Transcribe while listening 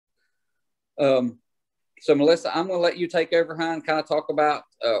So Melissa, I'm going to let you take over, and kind of talk about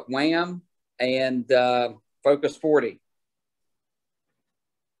WHAM and Focus 40.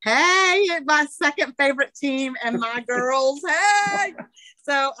 Hey, my second favorite team and my girls. Hey,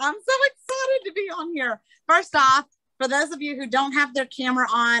 so I'm so excited to be on here. First off, for those of you who don't have their camera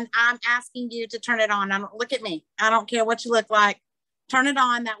on, I'm asking you to turn it on. Look at me. I don't care what you look like. Turn it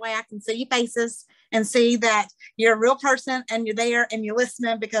on. That way I can see your faces and see that you're a real person and you're there and you're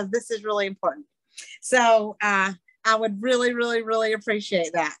listening, because this is really important. So I would really, really, really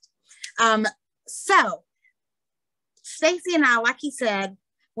appreciate that. So Stacy and I, like you said,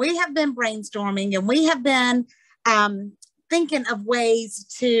 we have been brainstorming and we have been thinking of ways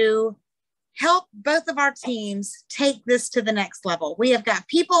to help both of our teams take this to the next level. We have got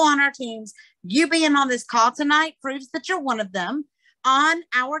people on our teams. You being on this call tonight proves that you're one of them on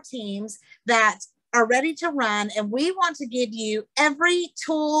our teams that are ready to run. And we want to give you every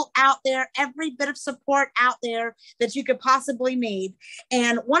tool out there, every bit of support out there that you could possibly need.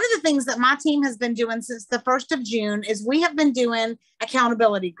 And one of the things that my team has been doing since the 1st of June is we have been doing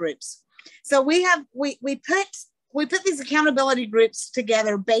accountability groups. So we put these accountability groups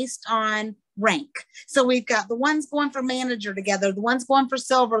together based on rank. So we've got the ones going for manager together, the ones going for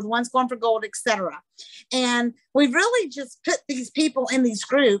silver, the ones going for gold, etc. And we've really just put these people in these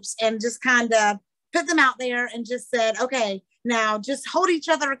groups and just kind of put them out there and just said, okay, now just hold each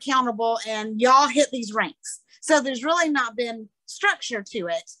other accountable and y'all hit these ranks. So there's really not been structure to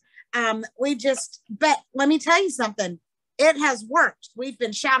it. But let me tell you something. It has worked. We've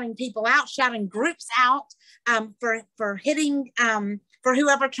been shouting people out, shouting groups out for hitting, for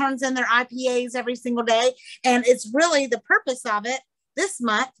whoever turns in their IPAs every single day. And it's really the purpose of it. This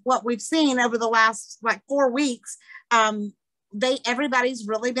month, what we've seen over the last 4 weeks, everybody's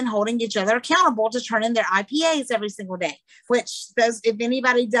really been holding each other accountable to turn in their IPAs every single day, which those, if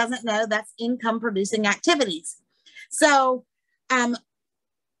anybody doesn't know, that's income producing activities. So, and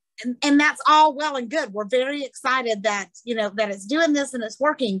that's all well and good. We're very excited that, that it's doing this and it's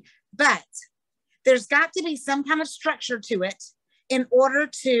working, but there's got to be some kind of structure to it in order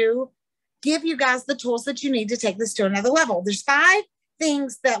to give you guys the tools that you need to take this to another level. There's 5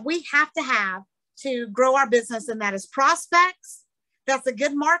 things that we have to grow our business, and that is prospects. That's a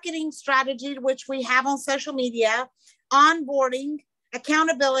good marketing strategy, which we have on social media, onboarding,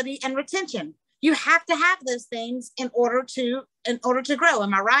 accountability, and retention. You have to have those things in order to grow.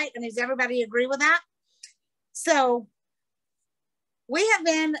 Am I right? And does everybody agree with that? So we have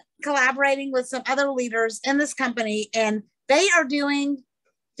been collaborating with some other leaders in this company, and they are doing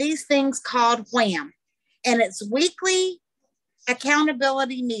these things called WHAM. And it's weekly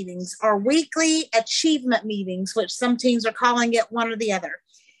accountability meetings or weekly achievement meetings, which some teams are calling it one or the other.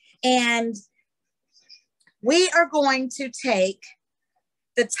 And we are going to take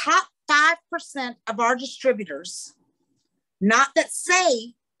the top 5% of our distributors, not that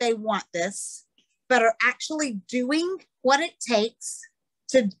say they want this, but are actually doing what it takes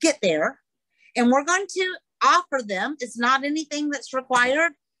to get there. And we're going to offer them, it's not anything that's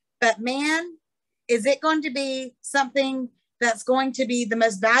required, but man, is it going to be something that's going to be the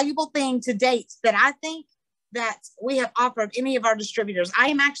most valuable thing to date that I think that we have offered any of our distributors. I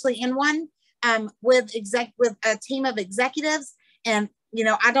am actually in one with a team of executives, and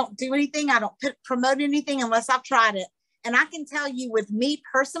I don't do anything. I don't promote anything unless I've tried it. And I can tell you, with me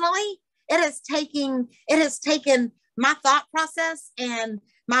personally, it has taken my thought process and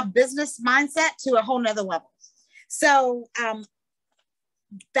my business mindset to a whole nother level. So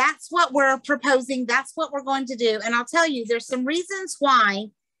that's what we're proposing. That's what we're going to do. And I'll tell you, there's some reasons why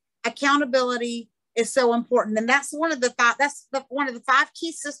accountability is so important. And that's one of the 5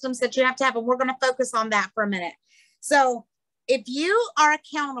 key systems that you have to have. And we're going to focus on that for a minute. So if you are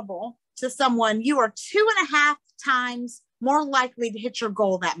accountable to someone, you are 2.5 times more likely to hit your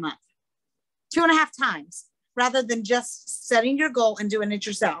goal that month. 2.5 times, rather than just setting your goal and doing it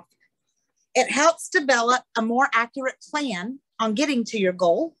yourself. It helps develop a more accurate plan on getting to your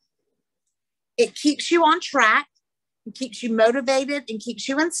goal. It keeps you on track, it keeps you motivated and keeps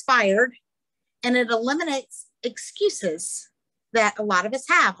you inspired, and it eliminates excuses that a lot of us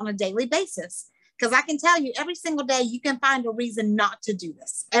have on a daily basis. Because I can tell you, every single day you can find a reason not to do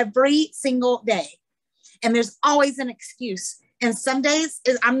this, every single day. And there's always an excuse. And some days,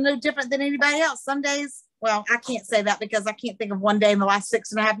 I'm no different than anybody else. Some days, well, I can't say that because I can't think of one day in the last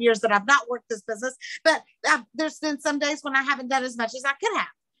 6.5 years that I've not worked this business. But there's been some days when I haven't done as much as I could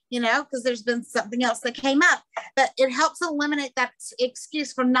have, because there's been something else that came up. But it helps eliminate that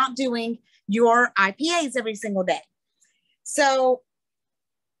excuse from not doing your IPAs every single day. So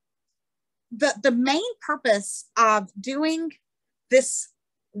the main purpose of doing this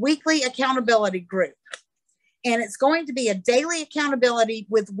weekly accountability group. And it's going to be a daily accountability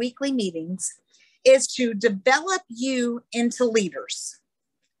with weekly meetings, is to develop you into leaders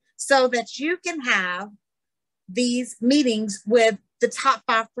so that you can have these meetings with the top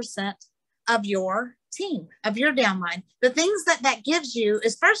 5% of your team, of your downline. The things that that gives you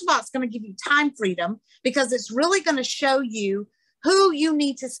is, first of all, it's going to give you time freedom, because it's really going to show you who you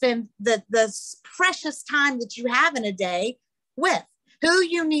need to spend the precious time that you have in a day with, who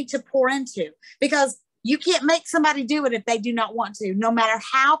you need to pour into, because you can't make somebody do it if they do not want to, no matter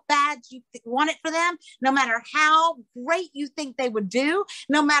how bad you want it for them, no matter how great you think they would do,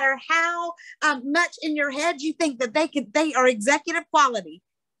 no matter how much in your head you think that they are executive quality.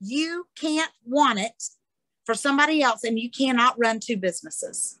 You can't want it for somebody else, and you cannot run two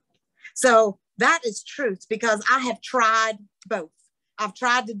businesses. So that is truth, because I have tried both. I've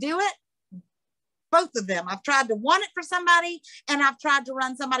tried to do it, both of them. I've tried to want it for somebody, and I've tried to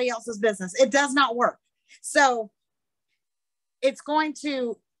run somebody else's business. It does not work. So it's going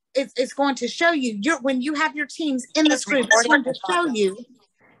to show you, when you have your teams in this group, it's going to show you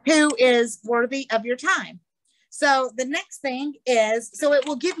who is worthy of your time. So the next thing is, so it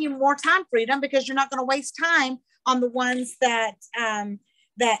will give you more time freedom, because you're not going to waste time on the ones that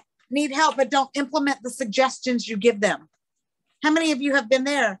need help but don't implement the suggestions you give them. How many of you have been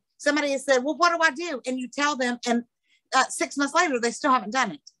there? Somebody has said, well, what do I do? And you tell them, and 6 months later, they still haven't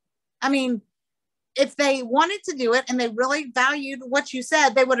done it. I mean, if they wanted to do it and they really valued what you said,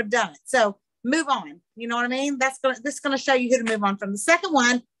 they would have done it. So move on. You know what I mean? This is going to show you who to move on from. The second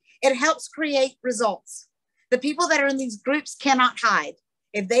one, it helps create results. The people that are in these groups cannot hide.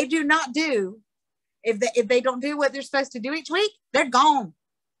 If they do not do, if they don't do what they're supposed to do each week, they're gone.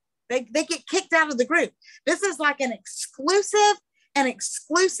 They get kicked out of the group. This is like an exclusive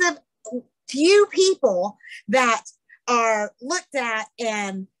few people that are looked at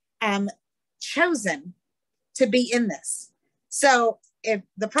and chosen to be in this. So if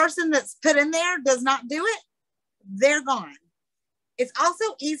the person that's put in there does not do it, they're gone. It's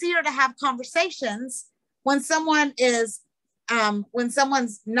also easier to have conversations when someone is when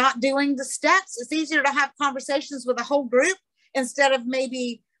someone's not doing the steps. It's easier to have conversations with a whole group instead of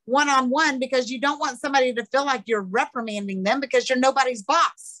maybe one-on-one, because you don't want somebody to feel like you're reprimanding them, because you're nobody's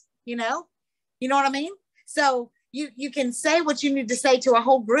boss. You know what I mean? So you can say what you need to say to a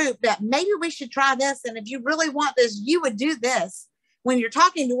whole group, that maybe we should try this. And if you really want this, you would do this. When you're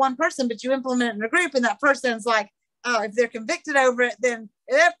talking to one person, but you implement it in a group, and that person's like, oh, if they're convicted over it, then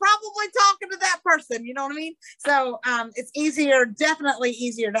they're probably talking to that person. You know what I mean? So it's easier, definitely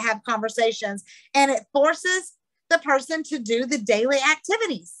easier to have conversations, and it forces the person to do the daily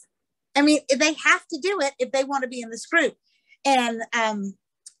activities. I mean, they have to do it if they want to be in this group. And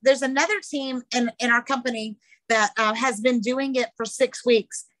there's another team in our company that has been doing it for 6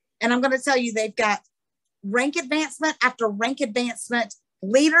 weeks. And I'm going to tell you, they've got rank advancement after rank advancement,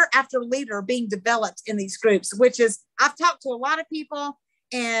 leader after leader being developed in these groups, which is, I've talked to a lot of people.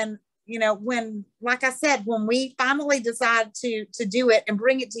 And, when, like I said, when we finally decide to do it and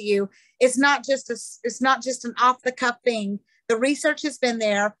bring it to you, it's not just an off the cuff thing. The research has been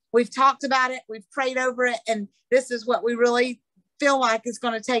there. We've talked about it. We've prayed over it. And this is what we really feel like is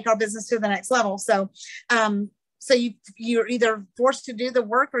going to take our business to the next level. So, you're either forced to do the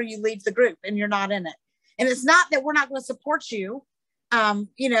work, or you leave the group and you're not in it. And it's not that we're not going to support you,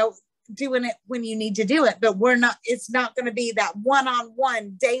 doing it when you need to do it, but it's not going to be that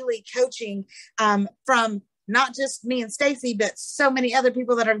one-on-one daily coaching from not just me and Stacy, but so many other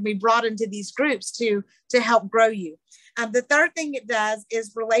people that are going to be brought into these groups to help grow you. The third thing it does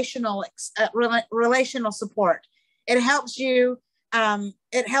is relational support. It helps you.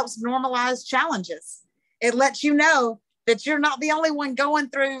 It helps normalize challenges. It lets you know that you're not the only one going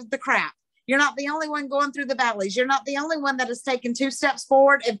through the crap. You're not the only one going through the valleys. You're not the only one that has taken 2 steps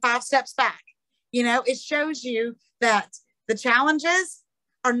forward and 5 steps back. It shows you that the challenges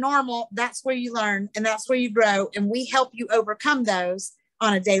are normal. That's where you learn, and that's where you grow. And we help you overcome those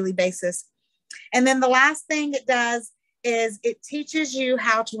on a daily basis. And then the last thing it does is it teaches you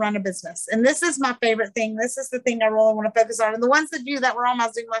how to run a business. And this is my favorite thing. This is the thing I really want to focus on. And the ones of you that were on my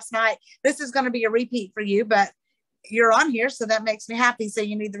Zoom last night, this is going to be a repeat for you, but you're on here, so that makes me happy. So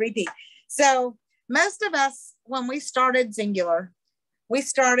you need the repeat. So most of us, when we started Singular, we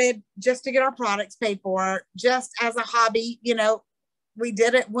started just to get our products paid for, just as a hobby. We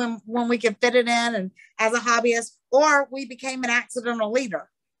did it when we could fit it in, and as a hobbyist, or we became an accidental leader.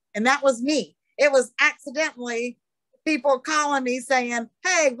 And that was me. It was accidentally people calling me saying,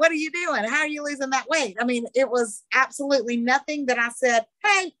 hey, what are you doing? How are you losing that weight? I mean, it was absolutely nothing that I said,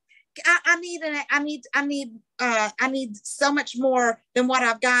 hey, I need I need so much more than what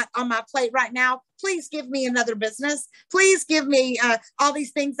I've got on my plate right now. Please give me another business. Please give me all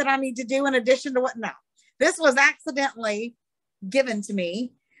these things that I need to do in addition to what. No, this was accidentally given to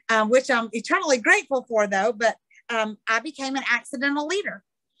me, which I'm eternally grateful for, though. But I became an accidental leader,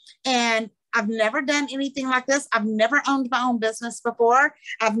 and I've never done anything like this. I've never owned my own business before.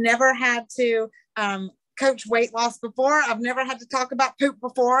 I've never had to coach weight loss before. I've never had to talk about poop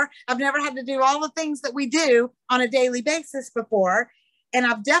before. I've never had to do all the things that we do on a daily basis before. And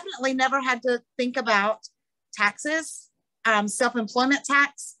I've definitely never had to think about taxes, self-employment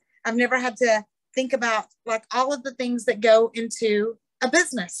tax. I've never had to think about like all of the things that go into a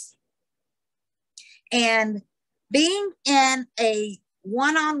business. And being in a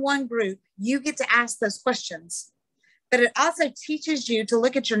one-on-one group, you get to ask those questions, but it also teaches you to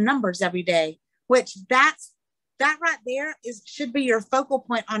look at your numbers every day, which that right there should be your focal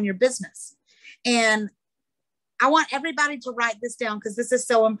point on your business. And I want everybody to write this down because this is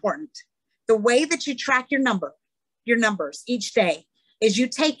so important. The way that you track your numbers each day is you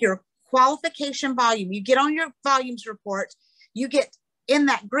take your qualification volume, you get on your volumes report, you get in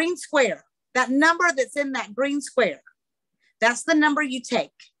that green square, that number that's in that green square. That's the number you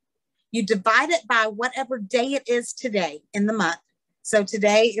take. You divide it by whatever day it is today in the month. So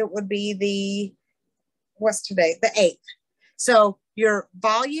today it would be what's today? The 8th. So your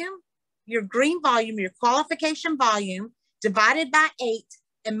volume, your green volume, your qualification volume divided by 8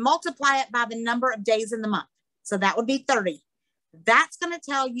 and multiply it by the number of days in the month. So that would be 30. That's going to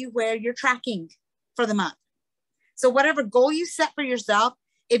tell you where you're tracking for the month. So whatever goal you set for yourself,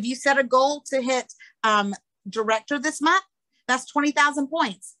 if you set a goal to hit director this month, that's 20,000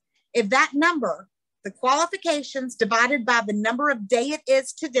 points. If that number, the qualifications divided by the number of day it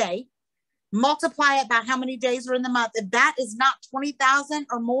is today, multiply it by how many days are in the month. If that is not 20,000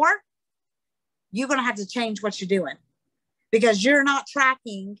 or more, you're going to have to change what you're doing because you're not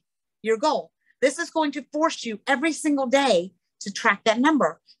tracking your goal. This is going to force you every single day to track that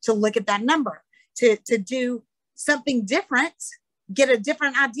number, to look at that number, to do something different, get a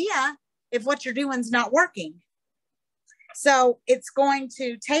different idea if what you're doing is not working. So it's going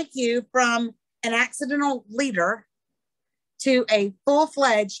to take you from an accidental leader to a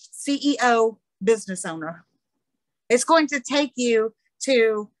full-fledged CEO business owner. It's going to take you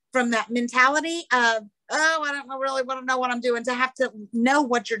from that mentality of, oh, I don't know really want to know what I'm doing, to have to know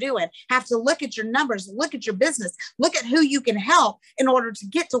what you're doing, have to look at your numbers, look at your business, look at who you can help in order to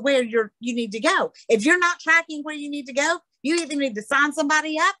get to where you need to go. If you're not tracking where you need to go, you either need to sign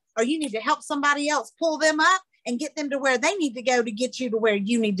somebody up or you need to help somebody else pull them up and get them to where they need to go to get you to where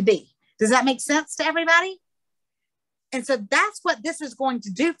you need to be. Does that make sense to everybody? And so that's what this is going to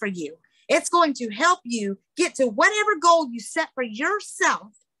do for you. It's going to help you get to whatever goal you set for yourself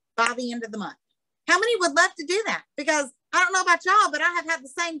by the end of the month. How many would love to do that? Because I don't know about y'all, but I have had the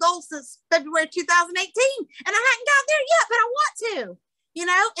same goal since February 2018, and I hadn't got there yet, but I want to,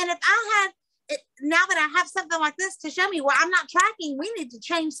 and if I had, now that I have something like this to show me where I'm not tracking, we need to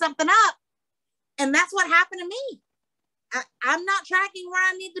change something up. And that's what happened to me. I'm not tracking where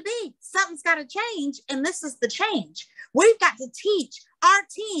I need to be. Something's got to change. And this is the change. We've got to teach our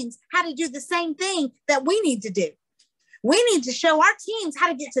teams how to do the same thing that we need to do. We need to show our teams how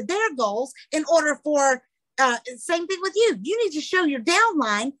to get to their goals in order for, same thing with you. You need to show your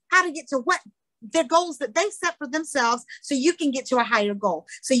downline how to get to what their goals that they set for themselves so you can get to a higher goal,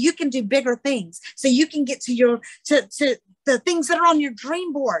 so you can do bigger things, so you can get to to the things that are on your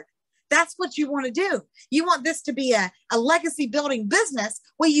dream board. That's what you want to do. You want this to be a legacy building business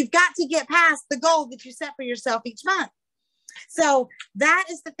where you've got to get past the goal that you set for yourself each month. So that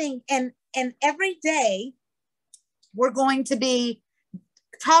is the thing. And every day we're going to be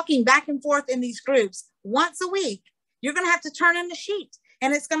talking back and forth in these groups. Once a week, you're going to have to turn in the sheet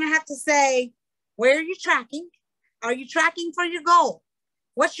and it's going to have to say, where are you tracking? Are you tracking for your goal?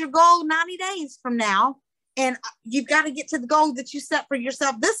 What's your goal 90 days from now? And you've got to get to the goal that you set for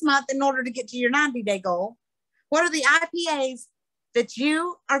yourself this month in order to get to your 90-day goal. What are the IPAs that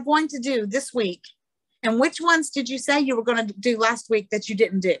you are going to do this week? And which ones did you say you were going to do last week that you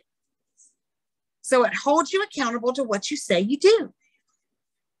didn't do? So it holds you accountable to what you say you do.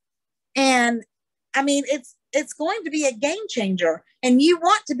 And I mean, it's going to be a game changer, and you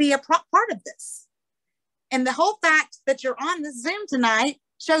want to be a part of this. And the whole fact that you're on this Zoom tonight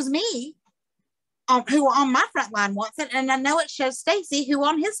shows me who on my front line wants it. And I know it shows Stacy who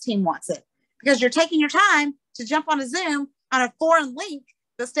on his team wants it, because you're taking your time to jump on a Zoom on a foreign link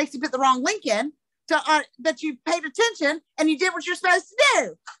that Stacy put the wrong link in, that you paid attention and you did what you're supposed to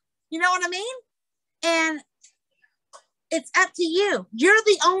do. You know what I mean? And it's up to you. You're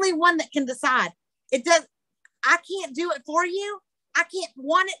the only one that can decide. I can't do it for you. I can't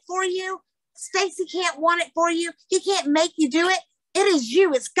want it for you. Stacy can't want it for you. He can't make you do it. It is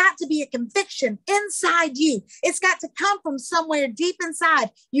you. It's got to be a conviction inside you. It's got to come from somewhere deep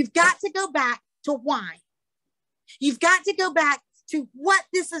inside. You've got to go back to why. You've got to go back to what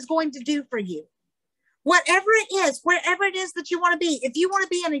this is going to do for you. Whatever it is, wherever it is that you want to be. If you want to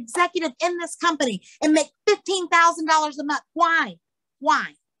be an executive in this company and make $15,000 a month, why?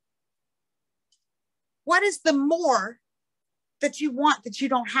 Why? What is the more that you want that you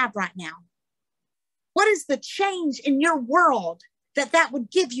don't have right now? What is the change in your world that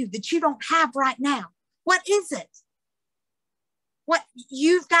would give you that you don't have right now? What is it? What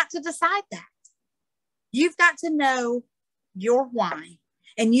you've got to decide that. You've got to know your why,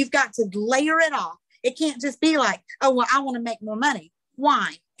 and you've got to layer it off. It can't just be like, oh, well, I want to make more money.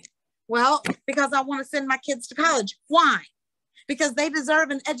 Why? Well, because I want to send my kids to college. Why? Because they deserve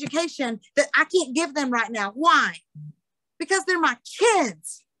an education that I can't give them right now. Why? Because they're my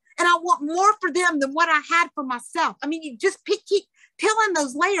kids, and I want more for them than what I had for myself. I mean, you just keep peeling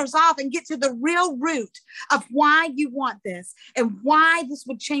those layers off and get to the real root of why you want this, and why this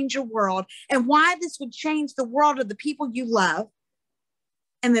would change your world, and why this would change the world of the people you love.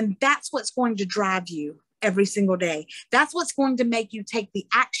 And then that's what's going to drive you every single day. That's what's going to make you take the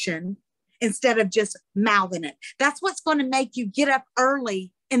action instead of just mouthing it. That's what's going to make you get up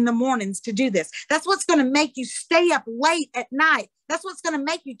early in the mornings to do this. That's what's going to make you stay up late at night. That's what's going to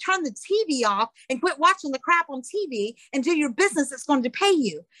make you turn the TV off and quit watching the crap on TV and do your business that's going to pay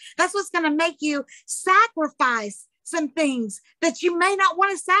you. That's what's going to make you sacrifice some things that you may not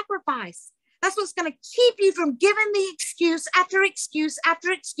want to sacrifice. That's what's going to keep you from giving the excuse after excuse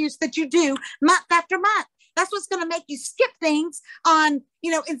after excuse that you do month after month. That's what's going to make you skip things on,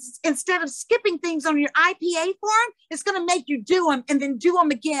 instead of skipping things on your IPA form, it's going to make you do them and then do them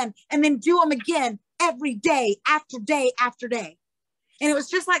again and then do them again every day after day after day. And it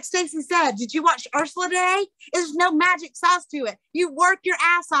was just like Stacy said, did you watch Ursula today? There's no magic sauce to it. You work your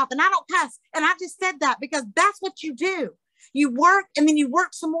ass off, and I don't cuss. And I just said that because that's what you do. You work, and then you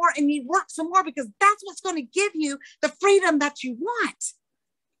work some more, and you work some more, because that's what's going to give you the freedom that you want.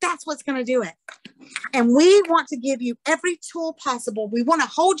 That's what's going to do it. And we want to give you every tool possible. We want to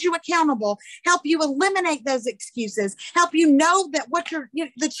hold you accountable, help you eliminate those excuses, help you know that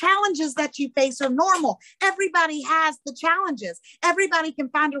the challenges that you face are normal. Everybody has the challenges. Everybody can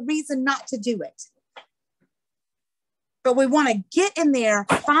find a reason not to do it. But we want to get in there,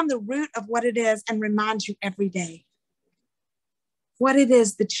 find the root of what it is, and remind you every day what it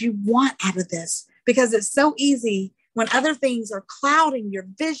is that you want out of this, because it's so easy when other things are clouding your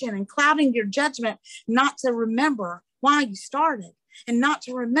vision and clouding your judgment, not to remember why you started and not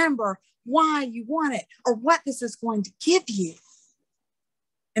to remember why you want it or what this is going to give you.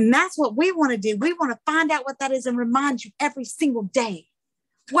 And that's what we want to do. We want to find out what that is and remind you every single day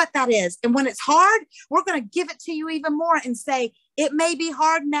what that is. And when it's hard, we're going to give it to you even more and say, it may be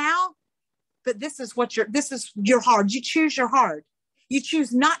hard now, but this is your hard. You choose your hard. You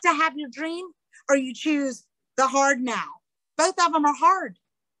choose not to have your dream, or you choose the hard now. Both of them are hard.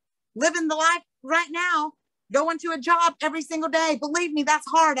 Living the life right now, going to a job every single day. Believe me, that's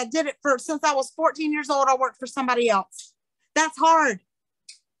hard. I did it since I was 14 years old. I worked for somebody else. That's hard.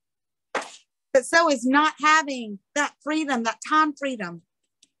 But so is not having that freedom, that time freedom.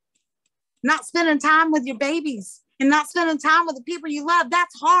 Not spending time with your babies and not spending time with the people you love.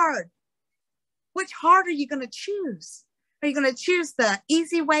 That's hard. Which hard are you going to choose? Are you going to choose the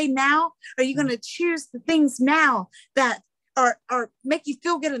easy way now? Or are you going to choose the things now that are make you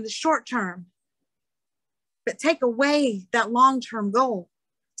feel good in the short term, but take away that long-term goal?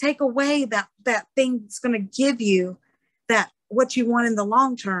 Take away that thing that's going to give you that what you want in the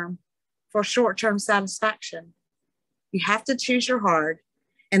long term for short-term satisfaction. You have to choose your hard.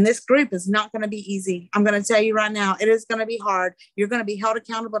 And this group is not going to be easy. I'm going to tell you right now, it is going to be hard. You're going to be held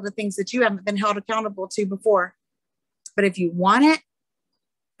accountable to things that you haven't been held accountable to before. But if you want it,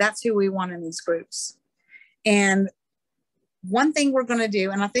 that's who we want in these groups. And one thing we're going to do,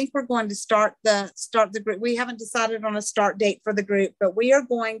 and I think we're going to start the group. We haven't decided on a start date for the group, but we are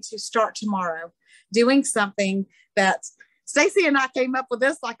going to start tomorrow doing something that Stacy and I came up with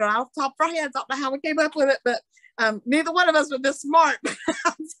this like off the top of our heads. I don't know how we came up with it, but neither one of us were this smart.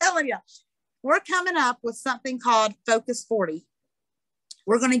 I'm telling you, we're coming up with something called Focus 40.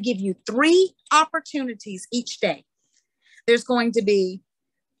 We're going to give you 3 opportunities each day. There's going to be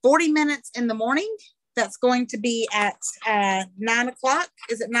 40 minutes in the morning. That's going to be at 9 o'clock.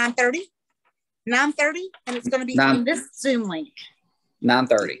 Is it 9:30? 9:30, and it's going to be on this Zoom link.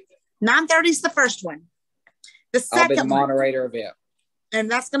 9:30. 9:30 is the first one. The second I'll be the moderator of it. and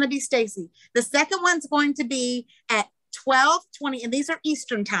that's going to be Stacy. The second one's going to be at 12:20, and these are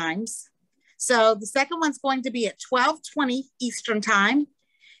Eastern times. So the second one's going to be at 12:20 Eastern time,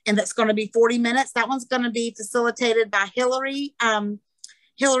 and that's going to be 40 minutes. That one's going to be facilitated by Hillary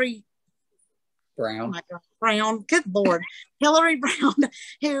Brown. Oh my God, Brown. Good Lord. Hillary Brown,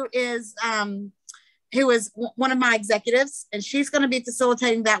 who is one of my executives, and she's going to be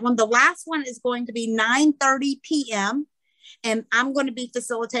facilitating that one. The last one is going to be 9:30 p.m., and I'm going to be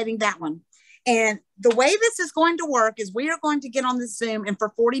facilitating that one. And the way this is going to work is we are going to get on the Zoom, and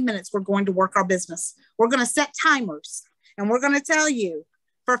for 40 minutes, we're going to work our business. We're going to set timers, and we're going to tell you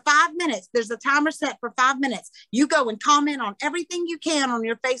for 5 minutes, there's a timer set for 5 minutes. You go and comment on everything you can on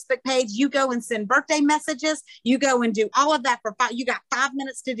your Facebook page. You go and send birthday messages. You go and do all of that for you got 5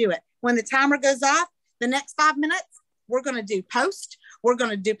 minutes to do it. When the timer goes off, the next 5 minutes, we're going to do post. We're going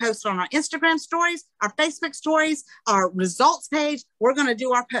to do post on our Instagram stories, our Facebook stories, our results page. We're going to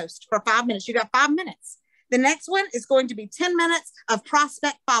do our post for 5 minutes. You got 5 minutes. The next one is going to be 10 minutes of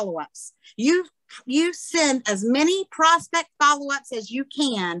prospect follow-ups. You send as many prospect follow-ups as you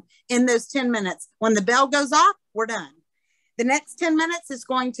can in those 10 minutes. When the bell goes off, we're done. The next 10 minutes is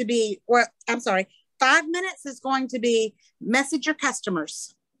going to be, 5 minutes is going to be message your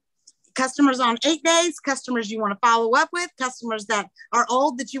customers. Customers on 8 days, customers you want to follow up with, customers that are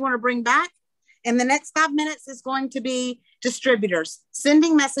old that you want to bring back. And the next 5 minutes is going to be distributors,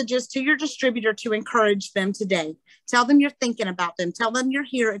 sending messages to your distributor to encourage them today. Tell them you're thinking about them. Tell them you're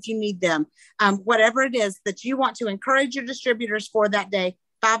here if you need them. Whatever it is that you want to encourage your distributors for that day,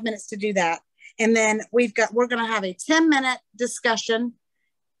 5 minutes to do that. And then we're going to have a 10-minute discussion,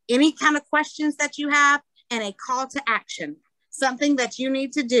 any kind of questions that you have, and a call to action, something that you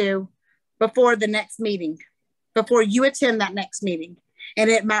need to do before the next meeting, before you attend that next meeting. And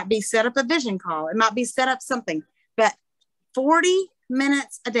it might be set up a vision call. It might be set up something, but 40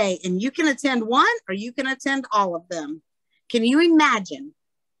 minutes a day, and you can attend one or you can attend all of them. Can you imagine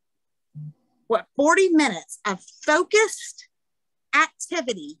what 40 minutes of focused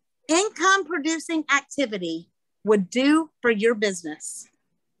activity, income producing activity would do for your business?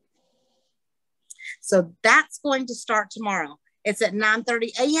 So that's going to start tomorrow. It's at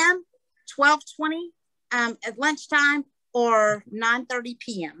 9:30 a.m., 12:20 at lunchtime, or 9:30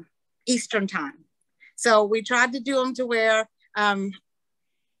 p.m. Eastern time. So we tried to do them to where the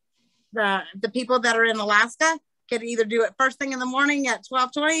people that are in Alaska could either do it first thing in the morning at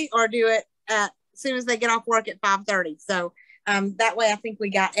 12:20 or do it as soon as they get off work at 5:30. So that way I think we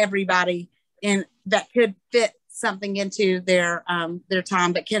got everybody in that could fit something into their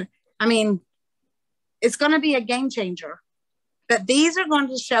time. But it's going to be a game changer. But these are going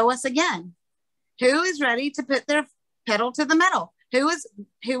to show us again who is ready to put their pedal to the metal, who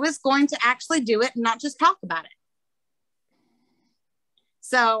is going to actually do it and not just talk about it.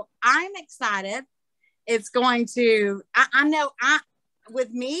 So I'm excited. It's going to, I know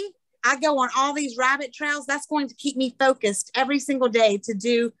with me, I go on all these rabbit trails. That's going to keep me focused every single day to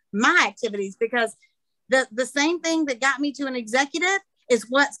do my activities, because the same thing that got me to an executive is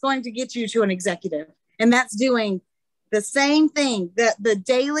what's going to get you to an executive. And that's doing the same thing, the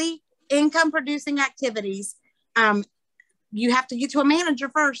daily income producing activities. You have to get to a manager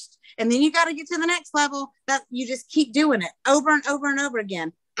first, and then you got to get to the next level. That you just keep doing it over and over and over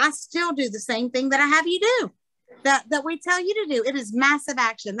again. I still do the same thing that I have you do, that we tell you to do. It is massive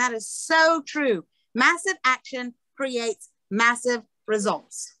action. That is so true. Massive action creates massive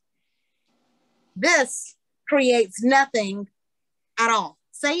results. This creates nothing at all.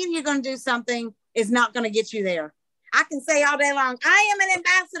 Saying you're going to do something is not going to get you there. I can say all day long, I am an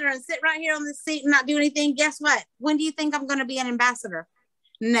ambassador, and sit right here on this seat and not do anything. Guess what? When do you think I'm going to be an ambassador?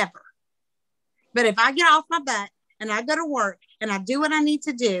 Never. But if I get off my butt and I go to work and I do what I need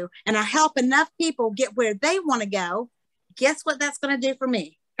to do and I help enough people get where they want to go, guess what that's going to do for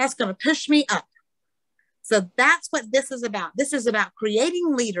me? That's going to push me up. So that's what this is about. This is about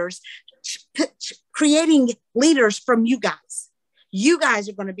creating leaders from you guys. You guys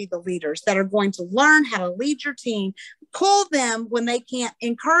are going to be the leaders that are going to learn how to lead your team, pull them when they can't,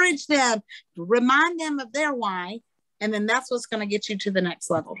 encourage them, remind them of their why, and then that's what's going to get you to the next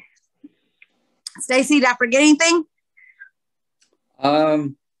level. Stacy, did I forget anything?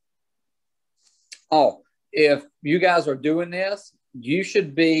 If you guys are doing this, you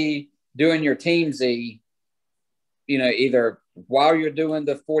should be doing your Teamsy, either while you're doing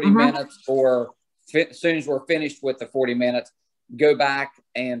the 40 minutes or as soon as we're finished with the 40 minutes, go back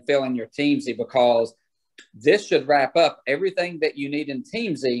and fill in your Teamsy, because this should wrap up everything that you need in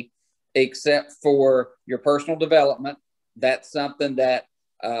Teamsy except for your personal development. That's something that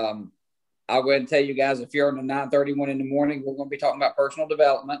I'll go ahead and tell you guys, if you're on the 9:31 in the morning, we're going to be talking about personal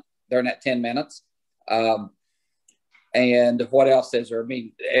development during that 10 minutes. And what else is there? I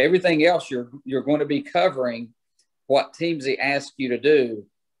mean, everything else you're going to be covering what Teamsy asks you to do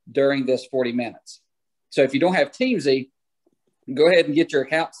during this 40 minutes. So if you don't have Teamsy, go ahead and get your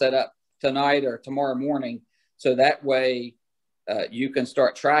account set up tonight or tomorrow morning. So that way you can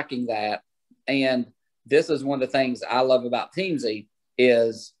start tracking that. And this is one of the things I love about Teamsy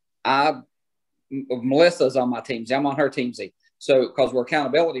is Melissa's on my Teamsy. I'm on her Teamsy. So because we're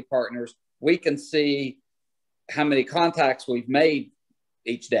accountability partners, we can see how many contacts we've made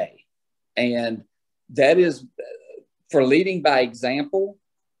each day. And that is, for leading by example,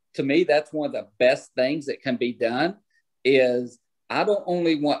 to me, that's one of the best things that can be done. Is I don't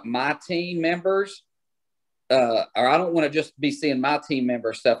only want my team members, or I don't want to just be seeing my team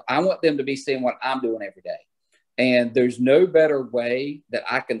member stuff. I want them to be seeing what I'm doing every day. And there's no better way that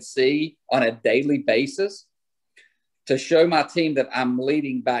I can see on a daily basis to show my team that I'm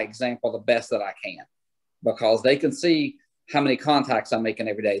leading by example the best that I can, because they can see how many contacts I'm making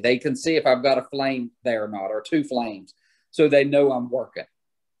every day. They can see if I've got a flame there or not, or 2 flames, so they know I'm working.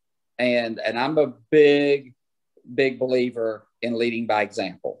 And I'm a big believer in leading by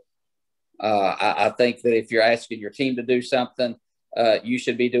example. I think that if you're asking your team to do something, you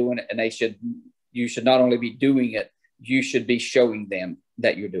should be doing it, and you should not only be doing it, you should be showing them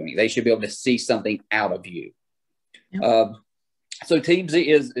that you're doing it. They should be able to see something out of you. Yep. So Teamsy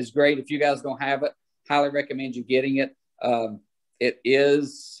is great. If you guys don't have it, highly recommend you getting it. It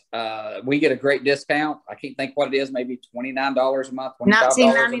is, we get a great discount. I can't think what it is, maybe $29 a month,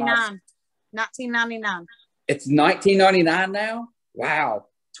 $25 a month. $19.99. It's $19.99 now? Wow.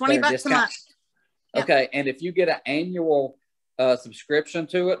 $20 a month. Yep. Okay. And if you get an annual subscription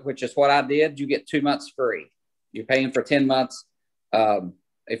to it, which is what I did, you get 2 months free. You're paying for 10 months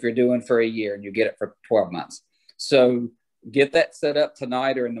if you're doing for a year, and you get it for 12 months. So get that set up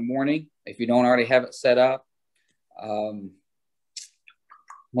tonight or in the morning if you don't already have it set up.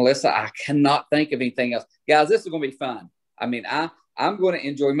 Melissa, I cannot think of anything else. Guys, this is going to be fun. I mean, I'm going to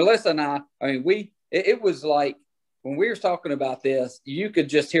enjoy. Melissa and I mean, it was like when we were talking about this, you could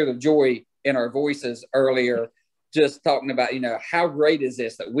just hear the joy in our voices earlier, just talking about, how great is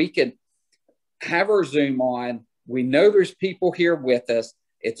this that we can have our Zoom on. We know there's people here with us.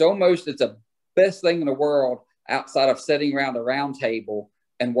 It's the best thing in the world outside of sitting around a round table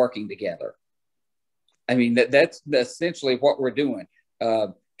and working together. I mean, that's essentially what we're doing.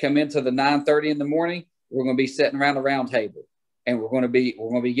 Come into the 9:30 in the morning, we're going to be sitting around a round table, and we're going to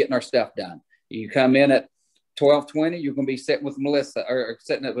be getting our stuff done. You come in at 12:20, you're going to be sitting with Melissa or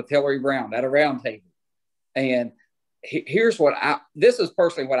sitting with Hillary Brown at a round table. And here's this is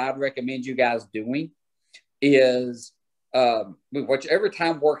personally what I'd recommend you guys doing is whichever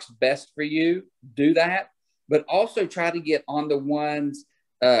time works best for you, do that. But also try to get on the ones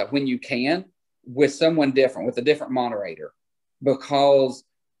when you can with someone different, with a different moderator, because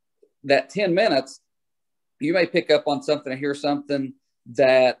that 10 minutes, you may pick up on something or hear something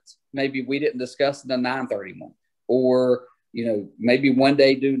that maybe we didn't discuss in the 9:30 one, or, maybe one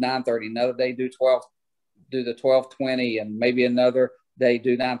day do 9:30, another day do the 12:20, and maybe another day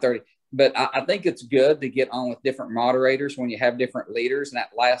do 9:30. But I think it's good to get on with different moderators when you have different leaders in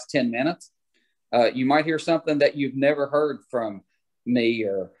that last 10 minutes. You might hear something that you've never heard from me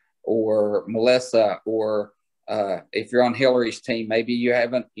or Melissa, or if you're on Hillary's team, maybe you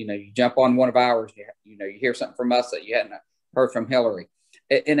haven't, you jump on one of ours, you hear something from us that you hadn't heard from Hillary.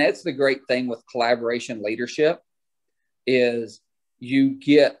 And that's the great thing with collaboration leadership is you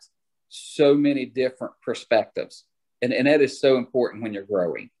get so many different perspectives. And that is so important when you're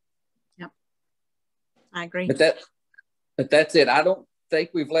growing. Yep. I agree. But that's it. I don't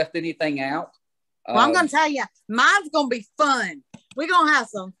think we've left anything out. Well, I'm going to tell you, mine's going to be fun. We're going to have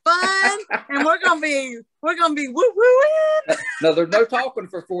some fun, and we're going to be woo-wooing. No, there's no talking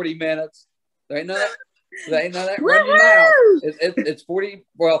for 40 minutes. There ain't none of that running your mouth. It's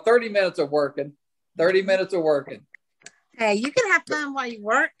 30 minutes of working. 30 minutes of working. Hey, you can have fun while you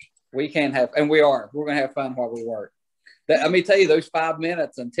work. We can have, and we're going to have fun while we work. Let me tell you, those 5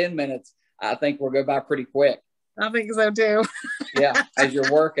 minutes and 10 minutes, I think will go by pretty quick. I think so too. Yeah, as you're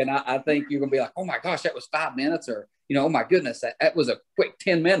working, I think you're gonna be like, oh my gosh, that was 5 minutes, or oh my goodness, that was a quick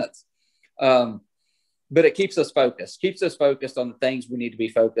 10 minutes. But it keeps us focused on the things we need to be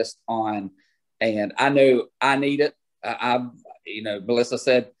focused on. And I know I need it. Melissa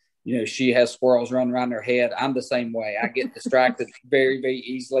said, she has squirrels running around her head. I'm the same way. I get distracted very, very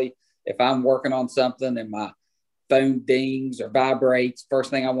easily. If I'm working on something and my phone dings or vibrates, first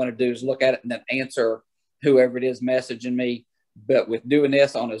thing I want to do is look at it and then answer whoever it is messaging me. But with doing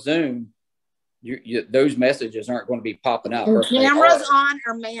this on a Zoom, those messages aren't going to be popping up. And cameras on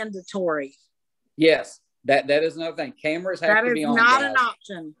are mandatory. Yes, that is another thing. Cameras have to be on. That is not an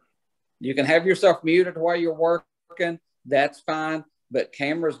option. You can have yourself muted while you're working. That's fine, but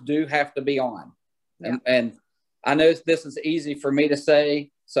cameras do have to be on. Yeah. And I know this is easy for me to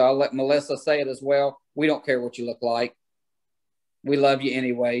say, so I'll let Melissa say it as well. We don't care what you look like. We love you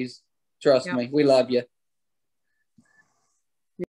anyways. Trust me, we love you.